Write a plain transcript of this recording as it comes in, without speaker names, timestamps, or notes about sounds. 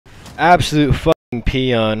Absolute fucking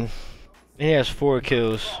peon. He has 4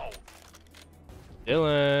 kills.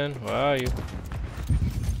 Dylan, where are you?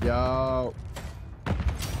 Yo.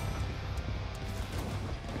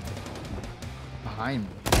 Behind me.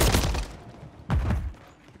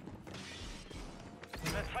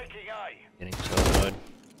 Getting so annoyed.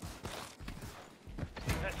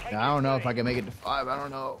 Yeah, I don't know if I can make it to 5. I don't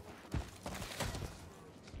know.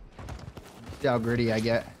 See how gritty I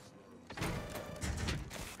get.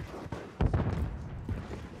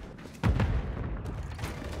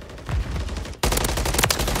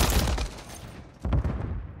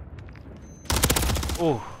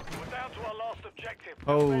 Oh.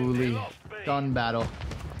 Holy gun battle.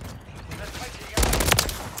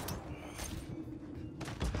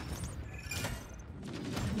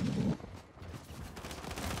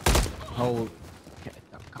 Oh. Okay,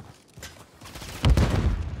 no, come on.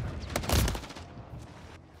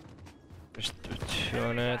 There's 2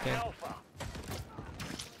 on it, I think.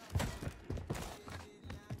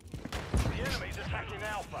 The enemy's attacking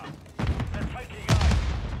Alpha. They're taking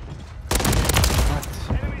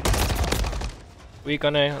Weak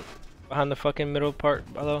on A, behind the fucking middle part,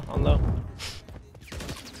 below, on low. Be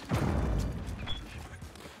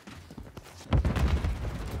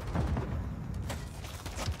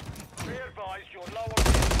advised, you're low on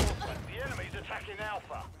reinforcement. The enemy's attacking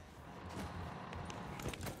Alpha.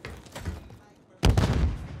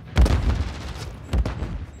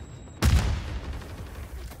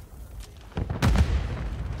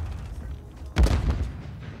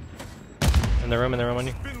 In the room on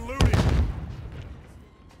you.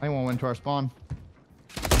 Anyone went to our spawn.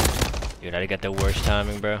 Dude, I got the worst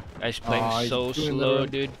timing, bro. I was playing so slow,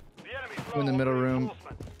 dude. In the middle room.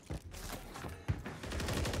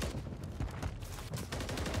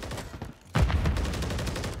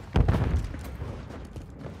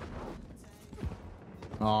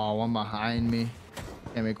 Oh, one behind me.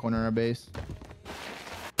 Can't make corner our base.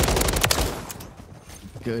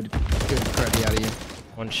 Good credit out of you.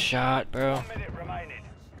 1 shot, bro.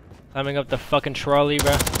 Climbing up the fucking trolley,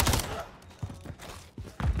 bro.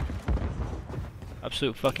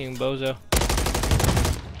 Absolute fucking bozo.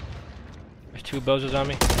 There's 2 bozos on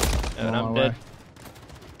me. And I'm dead.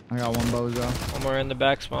 I got 1 bozo. 1 more in the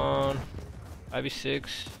back spawn.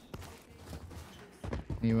 5v6.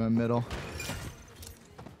 You went middle.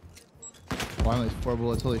 Finally, 4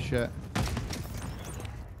 bullets. Holy shit.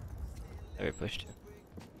 There we pushed.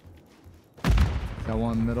 Got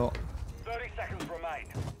 1 middle. 30 seconds remain.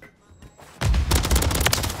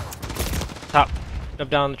 Top. Jump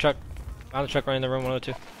down on the truck. On the truck right in the room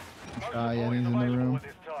 102. Yeah, he's in the room.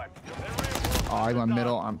 Oh, I went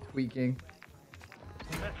middle. I'm tweaking.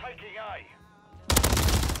 They're taking A.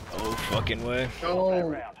 Oh, fucking way.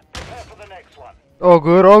 Oh. Prepare for the next one. Oh,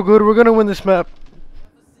 good. Oh, good. We're gonna win this map.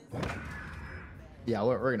 Yeah,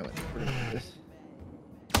 we're gonna win. We're gonna win this.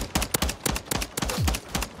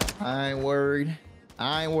 I ain't worried.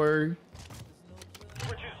 I ain't worried.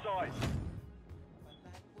 Switches sides.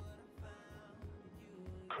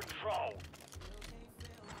 Control.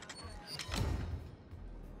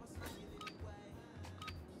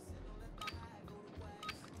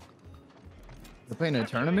 They're playing a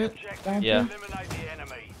tournament? Yeah. Eliminate the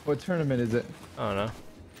enemy. What tournament is it? I don't know.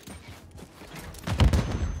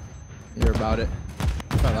 You're about it.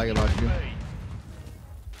 I like it about you.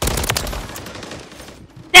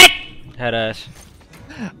 Head ass.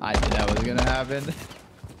 I knew that was gonna happen.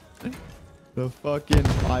 The fucking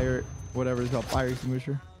fire, whatever it's called, fire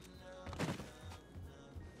extinguisher.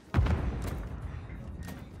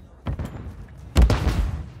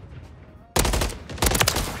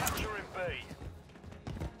 Capturing B.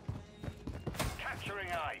 Capturing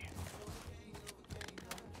A.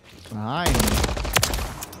 Behind me.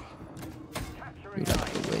 Capturing Dude,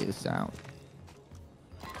 that's the way to sound.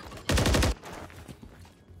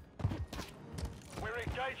 We're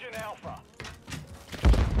engaging Alpha.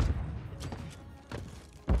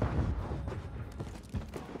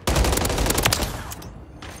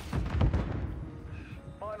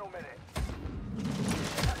 Final minute.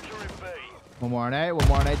 Capturing B. One more on A, one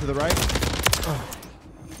more on A to the right.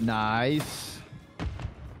 Nice.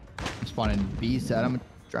 I'm spawning B set. I'm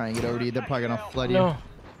trying to get over to you. They're probably gonna flood you. No.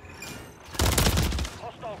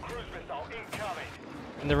 Hostile cruise missile incoming.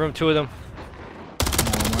 In the room, 2 of them.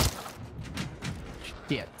 No, one more.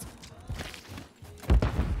 Shit.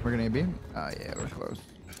 We're gonna be? Oh yeah, we're close.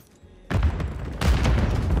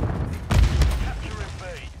 Capturing B.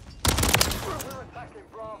 We're attacking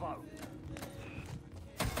Bravo.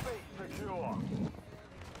 B secure.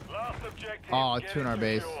 Last objective. Oh, get 2 in it our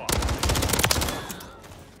base. secure.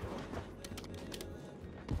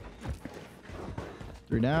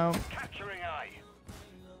 3 down. Capturing A.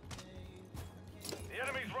 The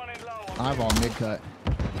enemy's running low on Eyeball mid cut.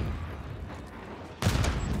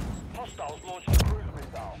 hostiles launched a cruise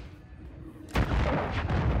missile.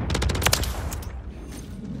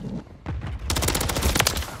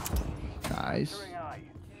 Nice. Capturing A.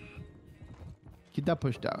 Keep that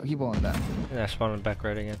pushed out. Keep on that. Yeah, spawning back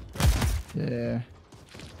right again. Yeah.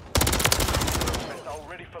 Missile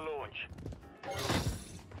ready for launch.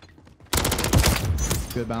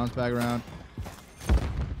 Good bounce back around.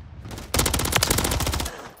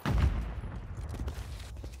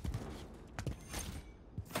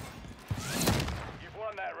 You've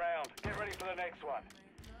won that round. Get ready for the next one.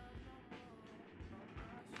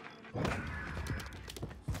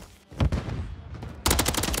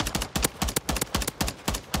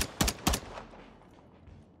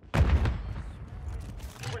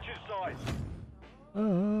 Switching sides.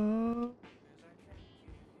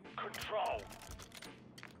 Control.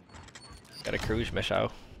 Got a cruise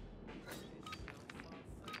missile.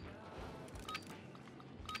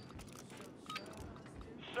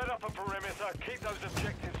 Set up a perimeter. Keep those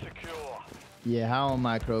objectives secure. Yeah, how am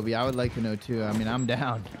I, Kroby? I would like to know too. I mean, I'm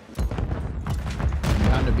down. I'm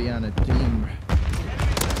down to be on a team.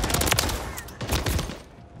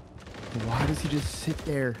 Why does he just sit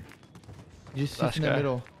there? He just sits Last in the guy.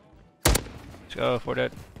 middle. Let's go for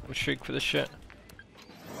that. We'll streak for this shit.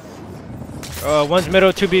 One's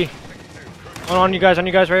middle, 2B. On you guys right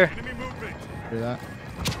here. Hear that?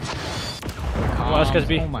 Last guy's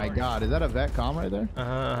B. Oh my god, is that a vet comm right there?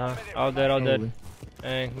 All dead, all dead. Holy.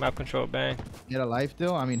 Bang, map control, bang. You got a life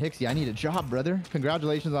still? I mean, Hixie, I need a job, brother.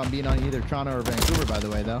 Congratulations on being on either Toronto or Vancouver, by the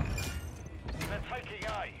way, though. They're taking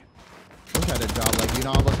A. Wish I had a job like you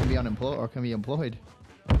know, all of us can be unemployed or can be employed.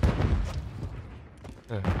 All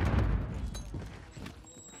for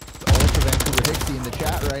Vancouver Hixie in the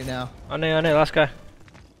chat right now. On it, last guy.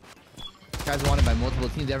 This guy's wanted by multiple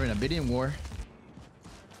teams ever in a bidding war.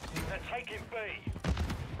 They're taking B.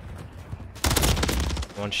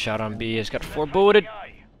 One shot on B. It's got 4 bulleted. A.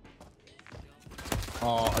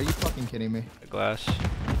 Oh, are you fucking kidding me? The glass. Yeah.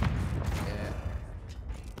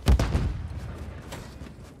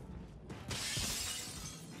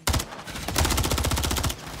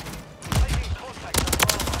 Taking contact with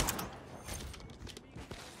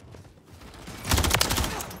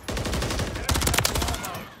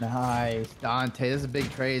Bravo. Nice. Dante, this is big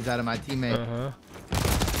trades out of my teammate.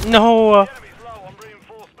 No! Enemy's low on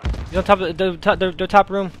reinforcement. He's on top of the top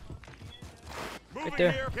room. Right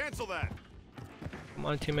there. Here. Cancel that. Come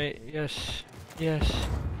on, teammate. Yes. Yes.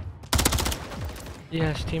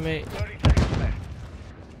 Yes, teammate. 30 seconds left.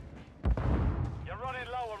 You're running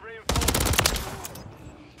low on reinforcement.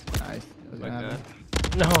 Nice. That was My gonna God. happen.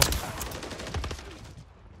 No.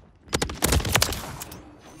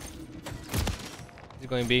 He's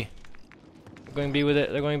going B. They're going B with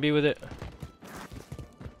it. They're going B with it.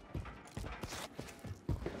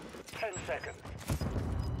 10 seconds.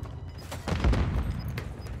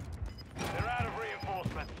 They're out of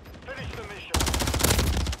reinforcements. Finish the mission.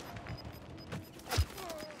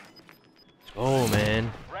 Oh,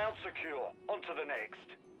 man. Round secure. On to the next.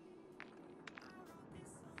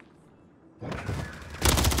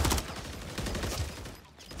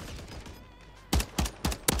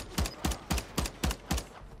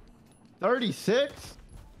 $36?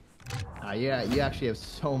 Yeah, you actually have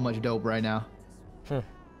so much dope right now. You're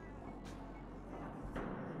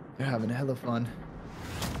having hella fun.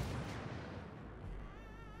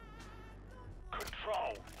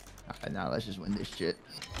 Control. Alright, now let's just win this shit.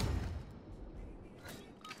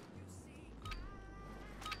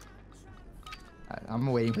 Alright, I'm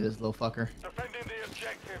waiting for this little fucker. Defending the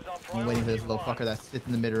objectives are I'm waiting for this little priority fucker that sits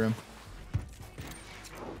in the mid room.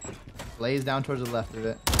 Lays down towards the left of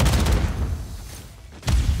it.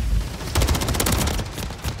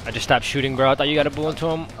 I just stopped shooting, bro. I thought you got a bullet to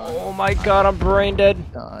him. Oh my god, I'm brain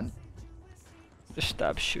dead. Done. Just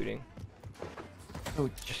stop shooting. Oh,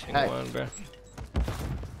 Just check. hang on, bro.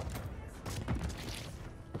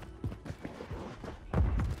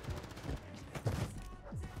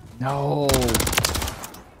 No.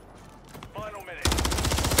 Final minute.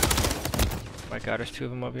 My god, there's 2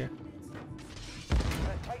 of them up here.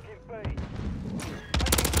 They're taking B. Taking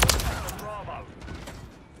contact with Bravo.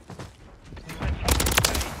 They're taking B.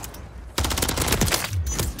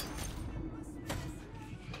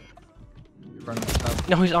 Running stuff.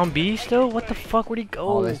 No, he's on B still? What the fuck? Where'd he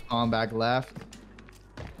Oh, go? they spawn back left.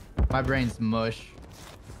 My brain's mush.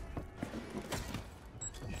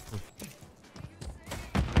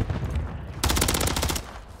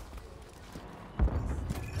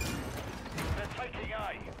 They're taking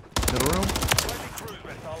A. Middle room. Friendly cruise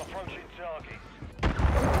missile approaching target.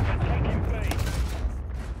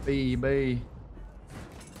 B.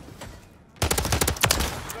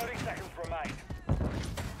 30 seconds remain.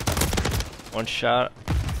 One shot.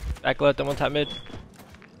 Back left and one top mid.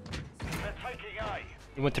 They're taking A.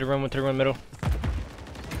 He went to the run, middle.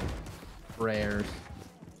 Prayers.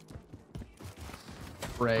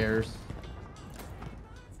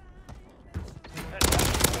 They're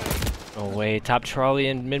taking B. Oh wait, top trolley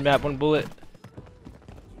and mid map, one bullet.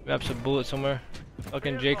 Maps a bullet somewhere.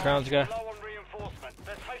 Fucking J Crown's guy. Low on reinforcement.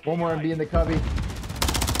 They're taking One more and A. be in the cubby. Enemies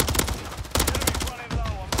running low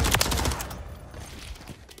on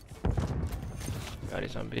reinforcement. God,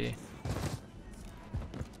 he's on B.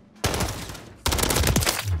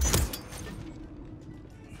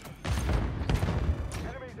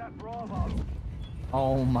 Enemies at Bravo.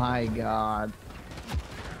 Oh my god.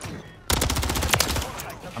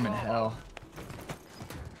 Contact at I'm in Bravo. hell.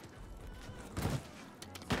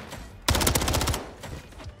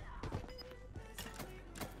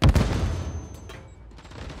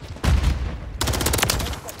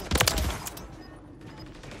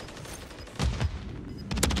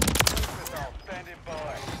 Missile standing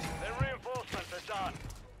by. Their reinforcements are done.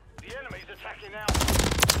 The enemy's attacking now.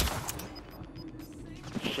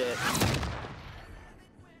 Shit.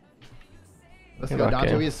 Let's Hey, go, Rocket.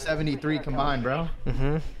 Dante. We have 73 combined, bro.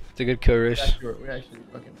 It's a good kill race. We're actually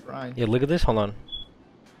fucking frying. Yeah, look at this. Hold on.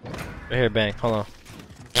 Right here, bang. Hold on.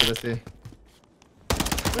 Let's see.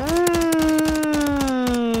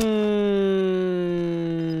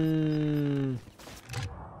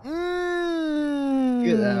 Look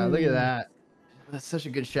at that. Look at that. That's such a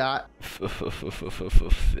good shot.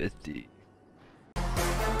 50.